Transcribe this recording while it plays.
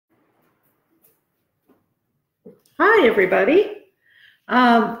Hi, everybody.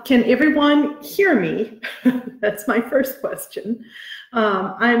 Can everyone hear me? That's my first question.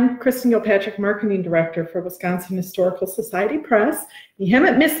 I'm Kristin Gilpatrick, Marketing Director for Wisconsin Historical Society Press. You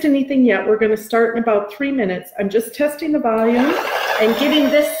haven't missed anything yet. We're going to start in about 3 minutes. I'm just testing the volume and getting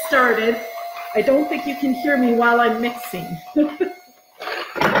this started. I don't think you can hear me while I'm mixing.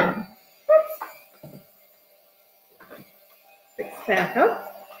 Fix back up.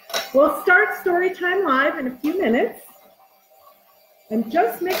 We'll start Storytime Live in a few minutes. I'm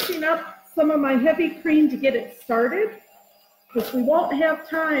just mixing up some of my heavy cream to get it started because we won't have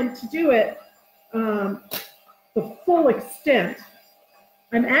time to do it the full extent.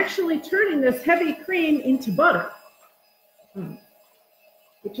 I'm actually turning this heavy cream into butter,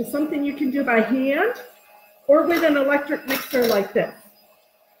 which is something you can do by hand or with an electric mixer like this.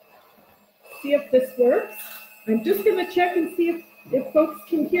 See if this works. I'm just going to check and see if folks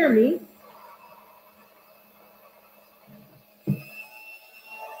can hear me.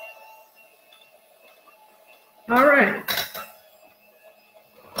 All right.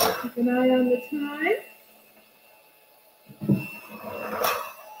 Keep an eye on the time.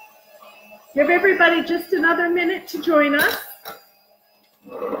 Give everybody just another minute to join us.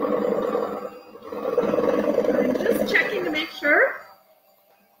 I'm just checking to make sure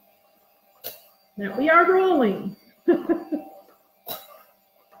that we are rolling.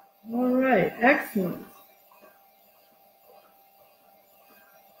 All right, excellent.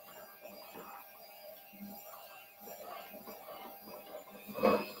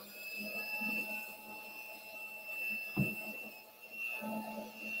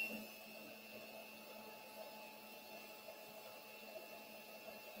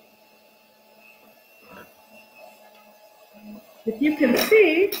 If you can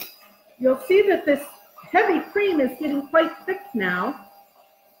see, you'll see that this heavy cream is getting quite thick now.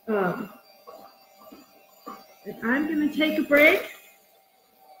 And I'm going to take a break,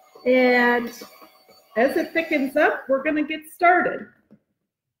 and as it thickens up, we're going to get started.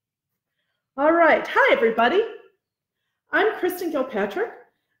 All right. Hi, everybody. I'm Kristin Gilpatrick.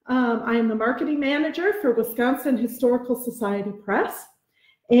 I am the marketing manager for Wisconsin Historical Society Press,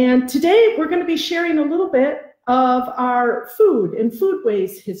 and today we're going to be sharing a little bit of our food and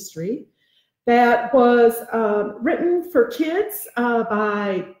foodways history that was written for kids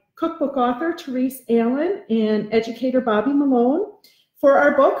by cookbook author Therese Allen and educator Bobby Malone. For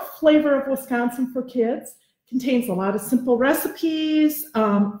our book, Flavor of Wisconsin for Kids, contains a lot of simple recipes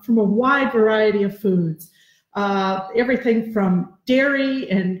from a wide variety of foods. Everything from dairy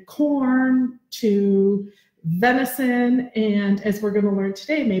and corn to venison, and as we're going to learn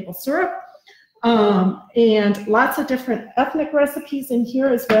today, maple syrup. And lots of different ethnic recipes in here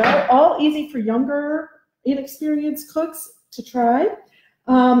as well, all easy for younger, inexperienced cooks to try.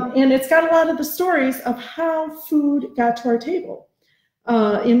 And it's got a lot of the stories of how food got to our table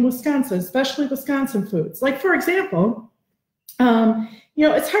in Wisconsin, especially Wisconsin foods. Like, for example, you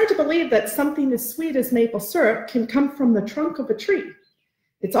know, it's hard to believe that something as sweet as maple syrup can come from the trunk of a tree.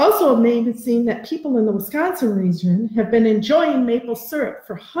 It's also amazing that people in the Wisconsin region have been enjoying maple syrup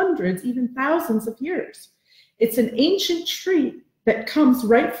for hundreds, even thousands of years. It's an ancient treat that comes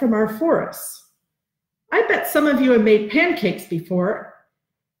right from our forests. I bet some of you have made pancakes before,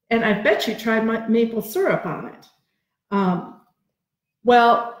 and I bet you tried maple syrup on it.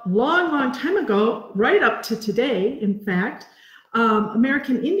 Well, long time ago, right up to today, in fact,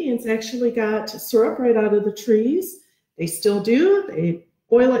 American Indians actually got syrup right out of the trees. They still do. They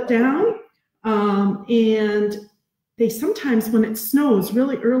boil it down, and they sometimes, when it snows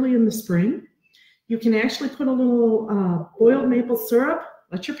really early in the spring, you can actually put a little boiled maple syrup,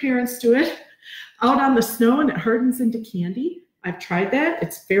 let your parents do it, out on the snow, and it hardens into candy. I've tried that.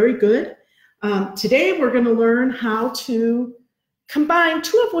 It's very good. Today we're going to learn how to combine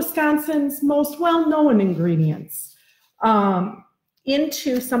two of Wisconsin's most well-known ingredients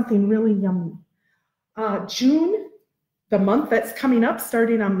into something really yummy. June, the month that's coming up,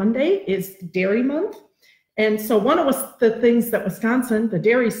 starting on Monday, is Dairy Month. And so one of the things that Wisconsin, the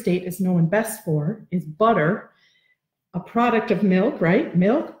dairy state, is known best for is butter, a product of milk, right?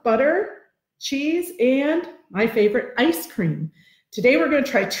 Milk, butter, cheese, and my favorite, ice cream. Today we're going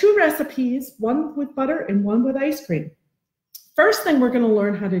to try two recipes, one with butter and one with ice cream. First thing we're going to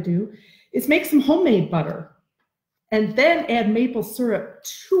learn how to do is make some homemade butter, and then add maple syrup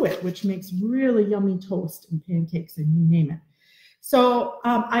to it, which makes really yummy toast and pancakes and you name it. So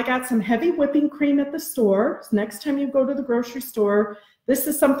I got some heavy whipping cream at the store. So next time you go to the grocery store, this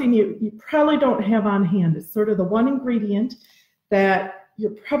is something you probably don't have on hand. It's sort of the one ingredient that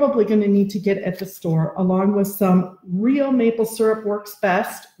you're probably going to need to get at the store, along with some real maple syrup works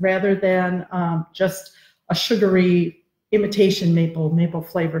best rather than just a sugary imitation maple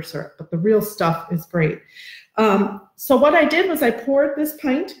flavor syrup, but the real stuff is great. So what I did was I poured this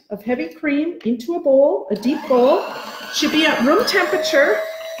pint of heavy cream into a bowl, a deep bowl. Should be at room temperature,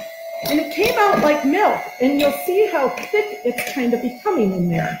 and it came out like milk, and you'll see how thick it's kind of becoming in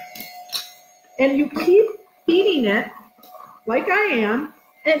there. And you keep feeding it like I am,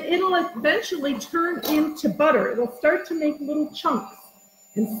 and it'll eventually turn into butter. It'll start to make little chunks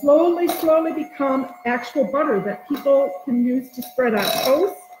and slowly become actual butter that people can use to spread on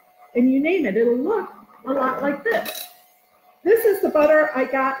toast, and you name it. It'll look a lot like this. This is the butter I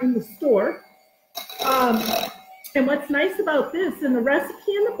got in the store. And what's nice about this, in the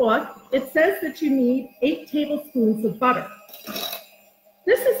recipe in the book, it says that you need 8 tablespoons of butter.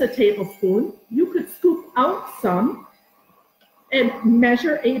 This is a tablespoon. You could scoop out some and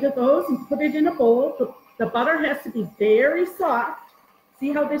measure 8 of those and put it in a bowl. The butter has to be very soft.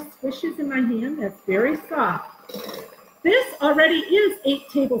 See how this squishes in my hand? That's very soft. This already is 8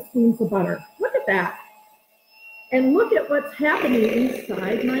 tablespoons of butter. Look at that. And look at what's happening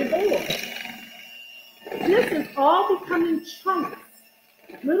inside my bowl. This is all becoming chunks,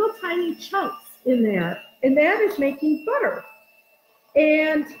 little tiny chunks in there, and that is making butter.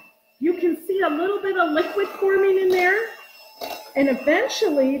 And you can see a little bit of liquid forming in there, and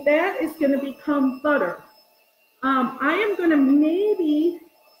eventually that is going to become butter. I am going to maybe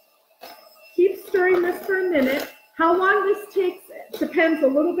keep stirring this for a minute. How long this takes depends a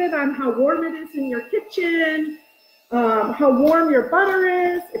little bit on how warm it is in your kitchen, how warm your butter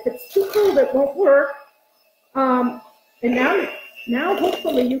is. If it's too cold, it won't work. And now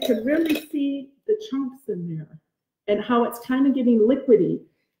hopefully you can really see the chunks in there and how it's kind of getting liquidy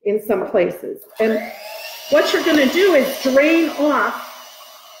in some places. And what you're going to do is drain off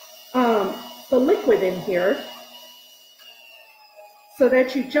the liquid in here so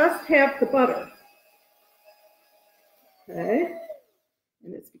that you just have the butter. Okay,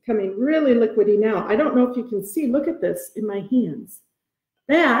 and it's becoming really liquidy now. I don't know if you can see, look at this in my hands.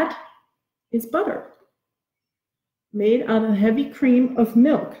 That is butter made out of heavy cream of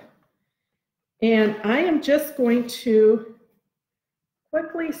milk. And I am just going to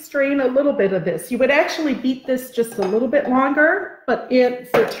quickly strain a little bit of this. You would actually beat this just a little bit longer, but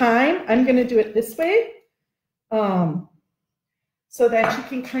for time, I'm going to do it this way so that you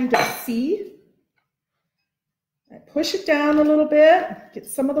can kind of see. I push it down a little bit, get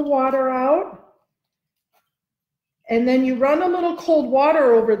some of the water out, and then you run a little cold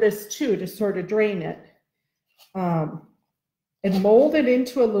water over this too to sort of drain it. And mold it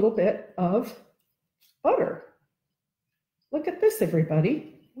into a little bit of butter. Look at this,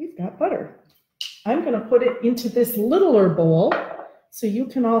 everybody. We've got butter. I'm going to put it into this littler bowl so you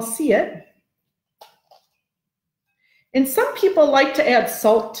can all see it. And some people like to add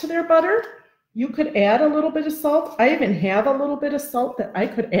salt to their butter. You could add a little bit of salt. I even have a little bit of salt that I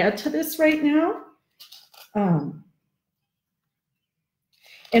could add to this right now.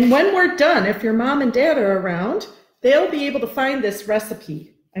 And when we're done, if your mom and dad are around, they'll be able to find this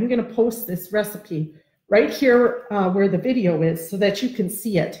recipe. I'm going to post this recipe right here where the video is so that you can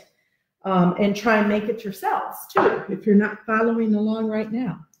see it and try and make it yourselves too if you're not following along right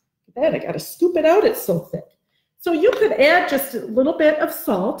now. Look at that, I got to scoop it out, it's so thick. So you could add just a little bit of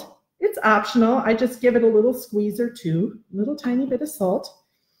salt. It's optional. I just give it a little squeeze or two, a little tiny bit of salt,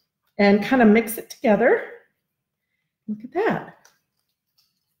 and kind of mix it together. Look at that.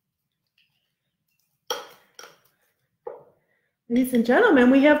 Ladies and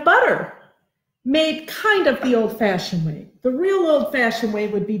gentlemen, we have butter made kind of the old-fashioned way. The real old-fashioned way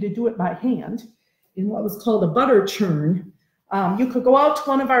would be to do it by hand in what was called a butter churn. You could go out to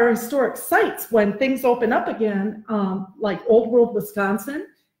one of our historic sites when things open up again, like Old World, Wisconsin,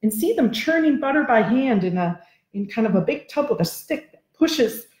 and see them churning butter by hand in kind of a big tub with a stick that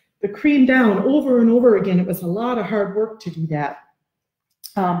pushes the cream down over and over again. It was a lot of hard work to do that.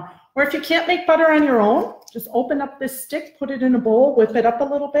 Or if you can't make butter on your own, just open up this stick, put it in a bowl, whip it up a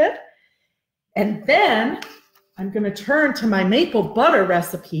little bit. And then I'm going to turn to my maple butter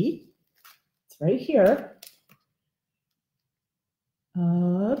recipe. It's right here.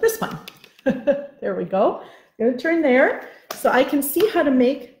 This one. There we go. I'm going to turn there so I can see how to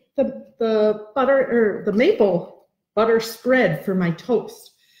make the butter or the maple butter spread for my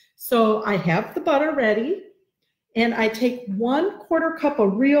toast. So I have the butter ready. And I take 1/4 cup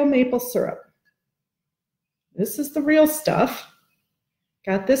of real maple syrup. This is the real stuff.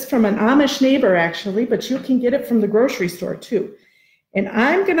 Got this from an Amish neighbor, actually, but you can get it from the grocery store, too. And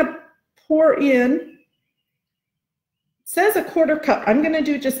I'm going to pour in, it says 1/4 cup. I'm going to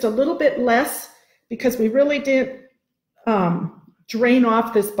do just a little bit less because we really didn't drain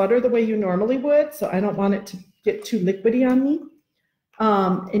off this butter the way you normally would, so I don't want it to get too liquidy on me.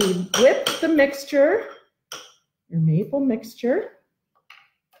 And you whip the mixture, your maple mixture,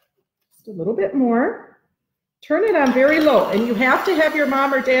 just a little bit more. Turn it on very low, and you have to have your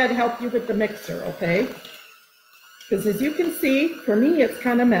mom or dad help you with the mixer, okay? Because as you can see, for me, it's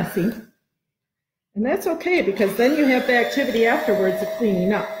kind of messy. And that's okay, because then you have the activity afterwards of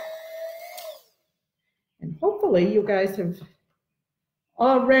cleaning up. And hopefully you guys have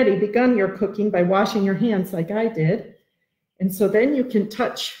already begun your cooking by washing your hands like I did. And so then you can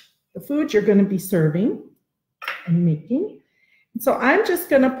touch the food you're going to be serving and making. And so I'm just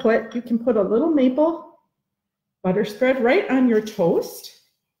going to put, you can put a little maple butter spread right on your toast.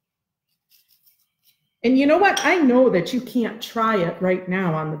 And you know what? I know that you can't try it right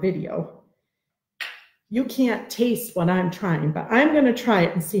now on the video. You can't taste what I'm trying, but I'm going to try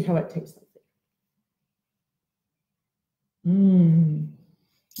it and see how it tastes like.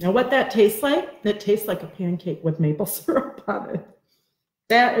 Now what that tastes like? That tastes like a pancake with maple syrup on it.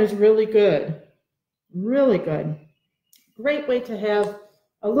 That is really good. Really good. Great way to have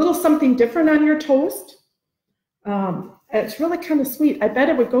a little something different on your toast. It's really kind of sweet. I bet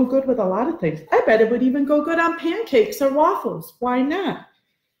it would go good with a lot of things. I bet it would even go good on pancakes or waffles. Why not?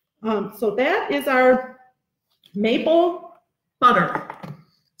 So that is our maple butter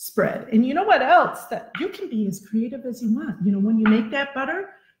spread. And you know what else? That you can be as creative as you want. You know, when you make that butter,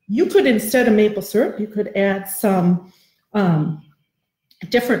 you could, instead of maple syrup, you could add some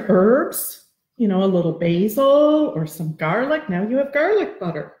different herbs, you know, a little basil or some garlic. Now you have garlic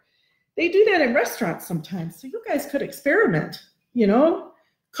butter. They do that in restaurants sometimes. So you guys could experiment, you know.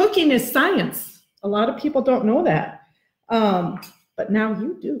 Cooking is science. A lot of people don't know that. But now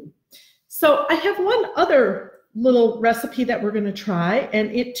you do. So I have one other little recipe that we're going to try, and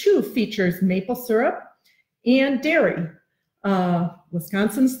it too features maple syrup and dairy.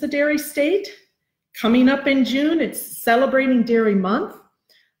 Wisconsin's the dairy state. Coming up in June, it's celebrating Dairy Month.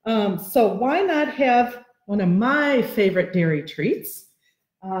 So why not have one of my favorite dairy treats?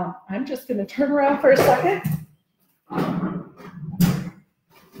 I'm just going to turn around for a second.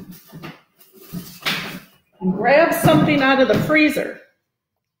 And grab something out of the freezer.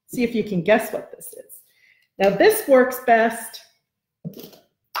 See if you can guess what this is. Now this works best,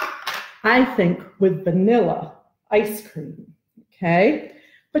 I think, with vanilla ice cream, okay?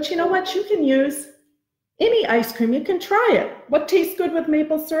 But you know what? You can use any ice cream. You can try it. What tastes good with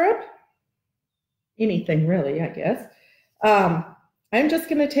maple syrup? Anything really, I guess. I'm just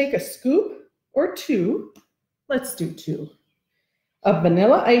going to take a scoop or two. Let's do 2 of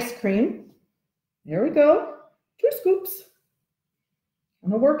vanilla ice cream. There we go. 2 scoops. I'm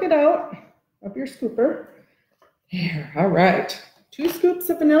going to work it out of your scooper. There, all right. 2 scoops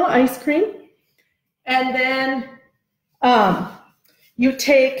of vanilla ice cream. And then you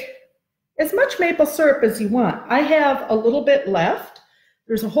take as much maple syrup as you want. I have a little bit left.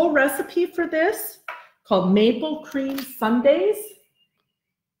 There's a whole recipe for this called maple cream sundaes.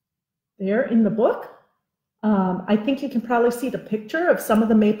 There in the book. I think you can probably see the picture of some of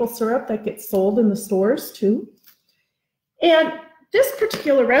the maple syrup that gets sold in the stores too. And this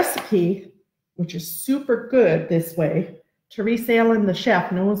particular recipe, which is super good this way, Teresa Allen, the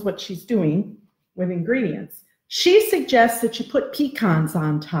chef, knows what she's doing with ingredients. She suggests that you put pecans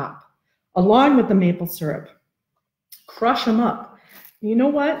on top, along with the maple syrup. Crush them up. You know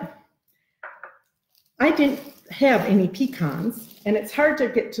what? I didn't have any pecans, and it's hard to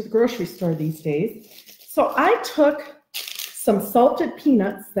get to the grocery store these days. So I took some salted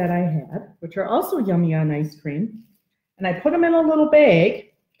peanuts that I had, which are also yummy on ice cream, and I put them in a little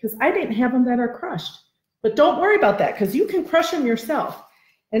bag because I didn't have them that are crushed. But don't worry about that because you can crush them yourself.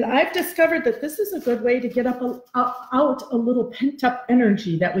 And I've discovered that this is a good way to get out a little pent-up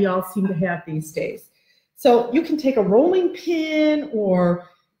energy that we all seem to have these days. So you can take a rolling pin or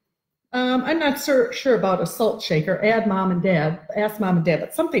I'm not sure about a salt shaker. Ask mom and dad,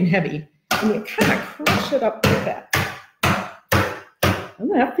 but something heavy. And you kind of crush it up like that. Doesn't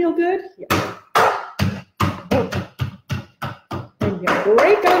that feel good? Yeah. Oh. And you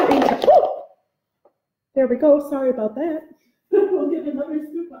break them into, oh! There we go. Sorry about that. We'll get another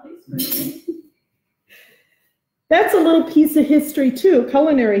scoop of ice cream. That's a little piece of history too,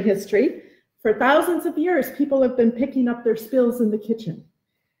 culinary history. For thousands of years, people have been picking up their spills in the kitchen.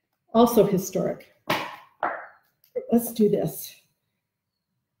 Also historic. Let's do this.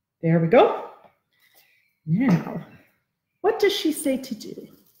 There we go. Now, what does she say to do?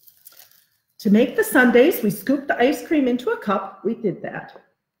 To make the sundaes, we scoop the ice cream into a cup. We did that.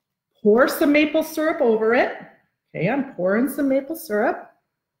 Pour some maple syrup over it. Okay, I'm pouring some maple syrup.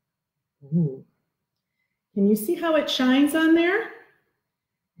 Ooh. Can you see how it shines on there?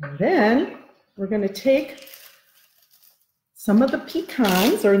 And then we're going to take some of the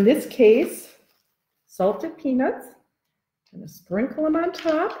pecans, or in this case, salted peanuts. I'm going to sprinkle them on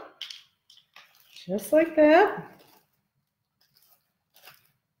top, just like that.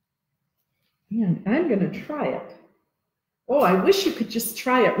 And I'm going to try it. Oh, I wish you could just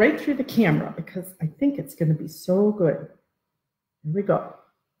try it right through the camera because I think it's going to be so good. Here we go.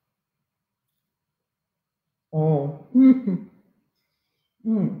 Oh.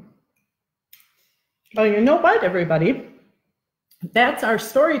 Well, you know what, everybody? That's our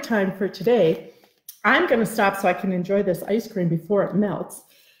story time for today. I'm going to stop so I can enjoy this ice cream before it melts.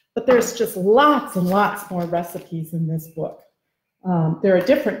 But there's just lots and lots more recipes in this book. There are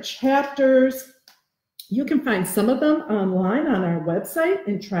different chapters. You can find some of them online on our website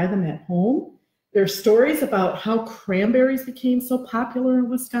and try them at home. There are stories about how cranberries became so popular in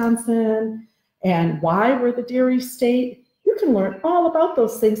Wisconsin and why we're the dairy state. You can learn all about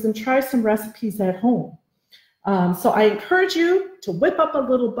those things and try some recipes at home. So I encourage you to whip up a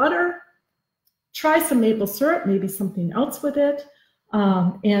little butter, try some maple syrup, maybe something else with it,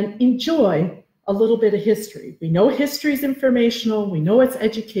 and enjoy a little bit of history. We know history is informational. We know it's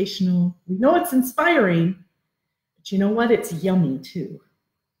educational. We know it's inspiring. But you know what? It's yummy too.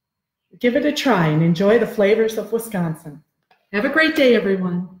 Give it a try and enjoy the flavors of Wisconsin. Have a great day,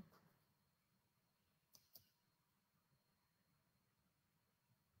 everyone.